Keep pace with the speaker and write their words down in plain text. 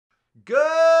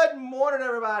Good morning,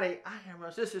 everybody.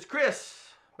 This is Chris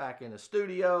back in the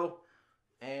studio,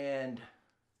 and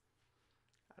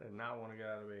I did not want to get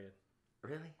out of bed.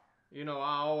 really, You know,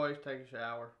 I always take a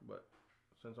shower, but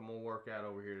since I'm going to work out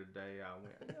over here today, I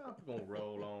went, I'm going to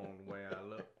roll on the way I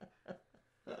look.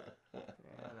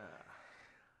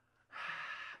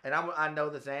 And I know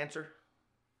this answer,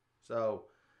 so,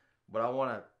 but I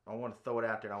want to throw it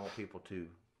out there, and I want people to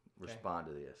respond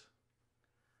to this.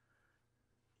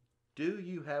 Do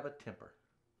you have a temper?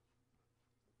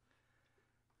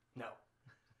 No.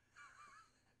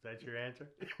 Is that your answer?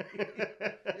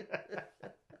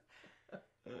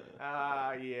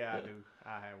 Yeah, I do.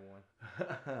 I have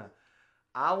one.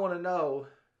 I want to know,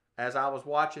 as I was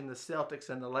watching the Celtics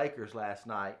and the Lakers last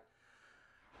night,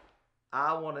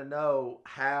 I want to know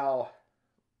how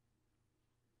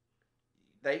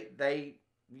they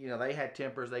had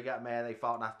tempers, they got mad, they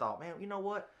fought, and I thought, man, you know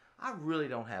what? I really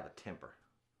don't have a temper.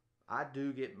 I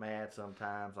do get mad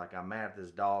sometimes, like I'm mad at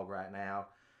this dog right now.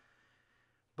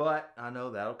 But I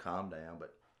know that'll calm down,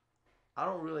 but I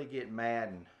don't really get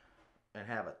mad and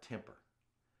have a temper.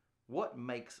 What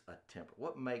makes a temper?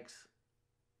 What makes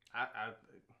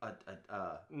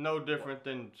no different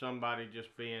than somebody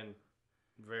just being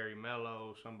very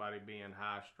mellow, somebody being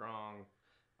high strung,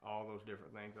 all those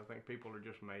different things. I think people are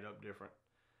just made up different.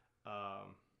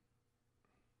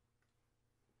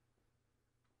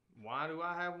 Why do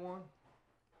I have one?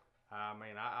 I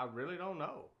mean, I really don't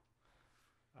know.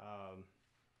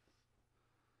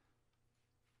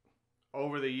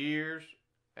 Over the years,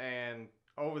 I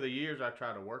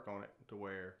try to work on it to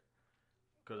where,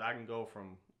 because I can go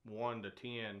from 1 to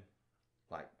 10.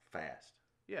 Like fast.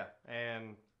 Yeah,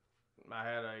 and I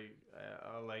had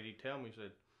a lady tell me,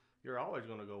 said, you're always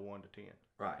going to go 1 to 10.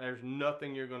 Right. There's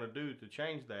nothing you're going to do to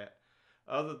change that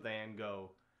other than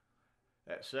go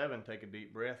at 7, take a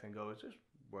deep breath and go, is this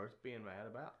worth being mad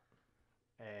about?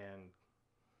 And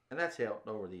that's helped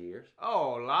over the years.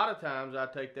 Oh, a lot of times I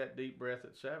take that deep breath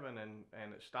at 7 and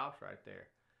it stops right there.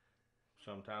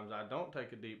 Sometimes I don't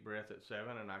take a deep breath at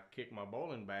 7 and I kick my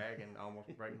bowling bag and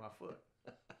almost break my foot.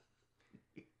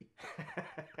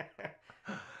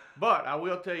 But I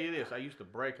will tell you this, I used to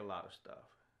break a lot of stuff.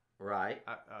 Right.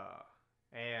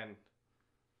 And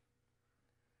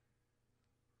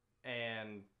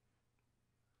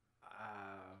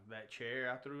that chair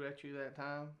I threw at you that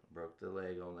time, broke the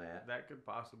leg on that. That could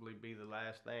possibly be the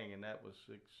last thing, and that was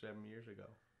 6-7 years ago.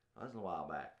 That was a while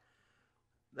back.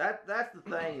 That's the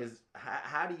thing is,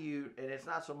 how do you, and it's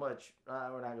not so much,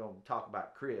 we're not going to talk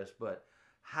about Chris, but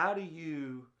how do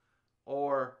you,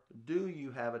 or do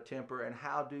you have a temper, and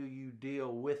how do you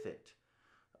deal with it?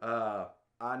 I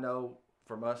know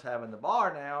from us having the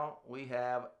bar now, we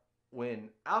have, when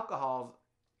alcohol's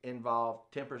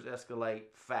involved, tempers escalate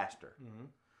faster. Mm-hmm.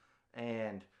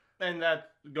 And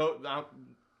that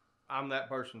I'm that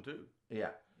person too. Yeah.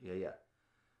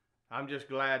 I'm just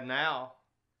glad now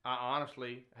I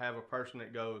honestly have a person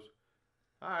that goes,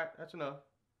 all right, that's enough.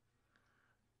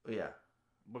 Yeah.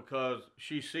 Because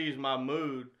she sees my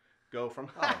mood go from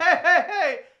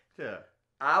hey to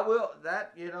I will,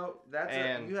 that, that's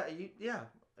and yeah.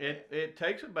 It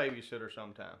takes a babysitter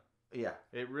sometime. Yeah.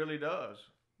 It really does.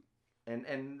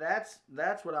 And that's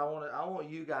what I want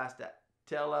you guys to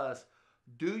tell us.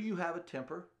 Do you have a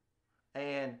temper?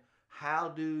 And how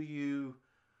do you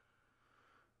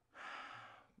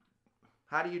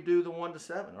do the 1 to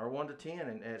 7 or 1 to 10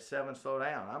 and at 7 slow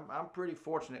down? I'm pretty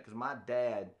fortunate because my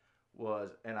dad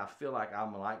was, and I feel like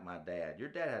I'm like my dad. Your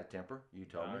dad had a temper, you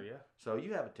told me. Oh, yeah. So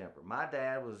you have a temper. My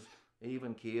dad was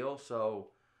even keel, so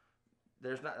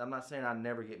I'm not saying I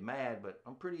never get mad, but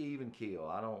I'm pretty even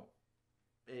keel.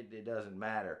 It doesn't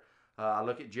matter. I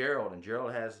look at Gerald, and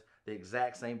Gerald has the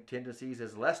exact same tendencies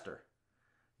as Lester.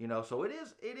 So it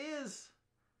is.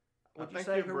 Would you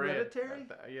say hereditary?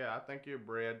 I think you're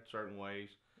bred certain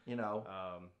ways.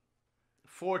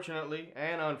 Fortunately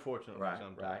and unfortunately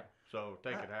sometimes. Right. So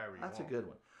take it however you want. That's a good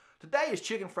one. Today is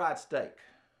chicken fried steak.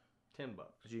 $10.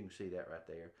 As you can see that right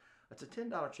there. It's a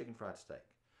 $10 chicken fried steak.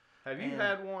 Have you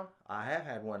had one? I have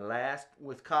had one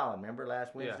with Colin. Remember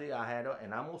last Wednesday? Yeah. I had it,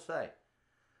 and I'm going to say,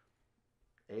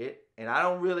 and I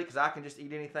don't really, because I can just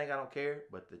eat anything, I don't care,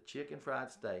 but the chicken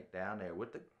fried steak down there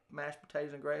with the mashed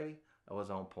potatoes and gravy, it was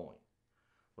on point.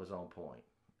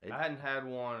 I hadn't had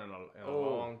one in a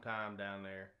long time down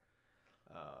there.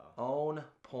 On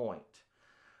point.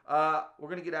 We're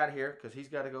going to get out of here because he's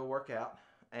got to go work out.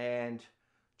 And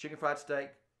chicken fried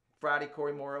steak, Friday,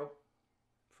 Corey Morrow.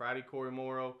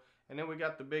 And then we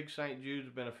got the big St. Jude's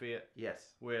benefit.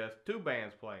 Yes. With 2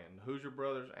 bands playing. Hoosier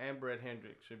Brothers and Brett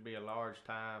Hendricks. Should be a large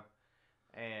time.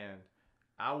 And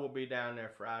I will be down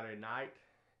there Friday night.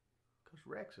 Because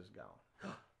Rex is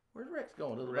gone. Where's Rex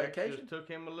going? A little Rex vacation? just took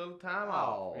him a little time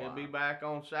off. Oh, He'll be back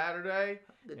on Saturday.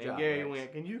 Good And job, Gary Rex.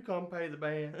 went, can you come pay the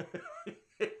band?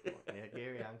 Yeah,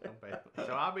 Gary, I can come pay the band.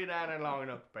 So I'll be down there long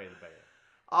enough to pay the band.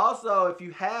 Also, if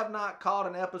you have not caught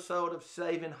an episode of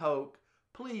Saving Hoke,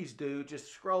 please do.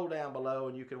 Just scroll down below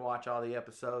and you can watch all the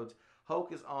episodes.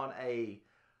 Hoke is on a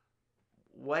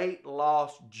weight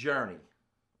loss journey.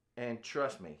 And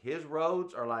trust me, his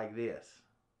roads are like this.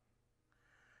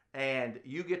 And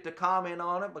you get to comment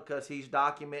on it because he's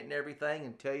documenting everything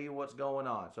and tell you what's going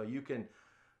on. So you can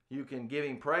give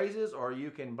him praises or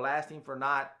you can blast him for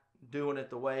not doing it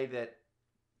the way that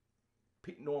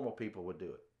normal people would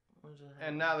do it.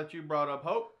 And now that you brought up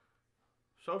Hope,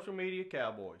 Social Media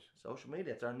Cowboys. Social media,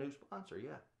 that's our new sponsor,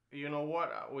 yeah. You know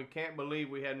what? We can't believe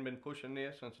we hadn't been pushing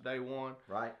this since day one.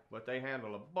 Right. But they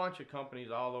handle a bunch of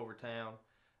companies all over town.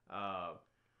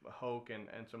 Hoke and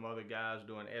some other guys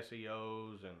doing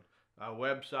SEOs and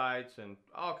websites and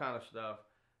all kind of stuff.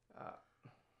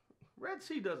 Red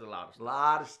Sea does a lot of stuff. A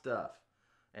lot of stuff.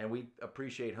 And we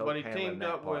appreciate Hope But he handling teamed that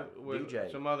up part. with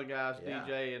DJ. some other guys, Yeah.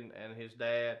 DJ and his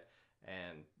dad,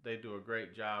 and they do a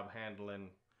great job handling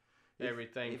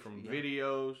everything from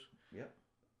videos. Yep.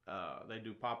 They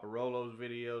do Papa Rolo's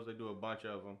videos. They do a bunch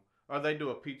of them. Or they do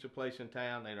a pizza place in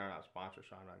town. They're not sponsored,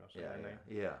 so I'm not going to say their name.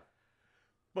 Yeah.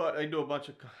 But they do a bunch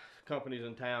of companies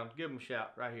in town. Give them a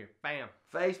shout right here. Bam.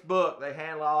 Facebook, they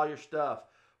handle all your stuff.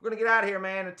 We're going to get out of here,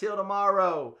 man. Until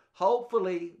tomorrow.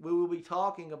 Hopefully, we will be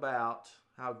talking about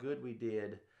how good we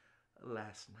did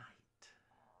last night.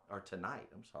 Or tonight.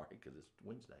 I'm sorry, because it's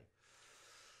Wednesday.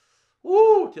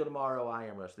 Woo! Till tomorrow, I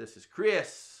am Russ. This is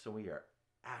Chris, and we are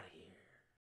out of here.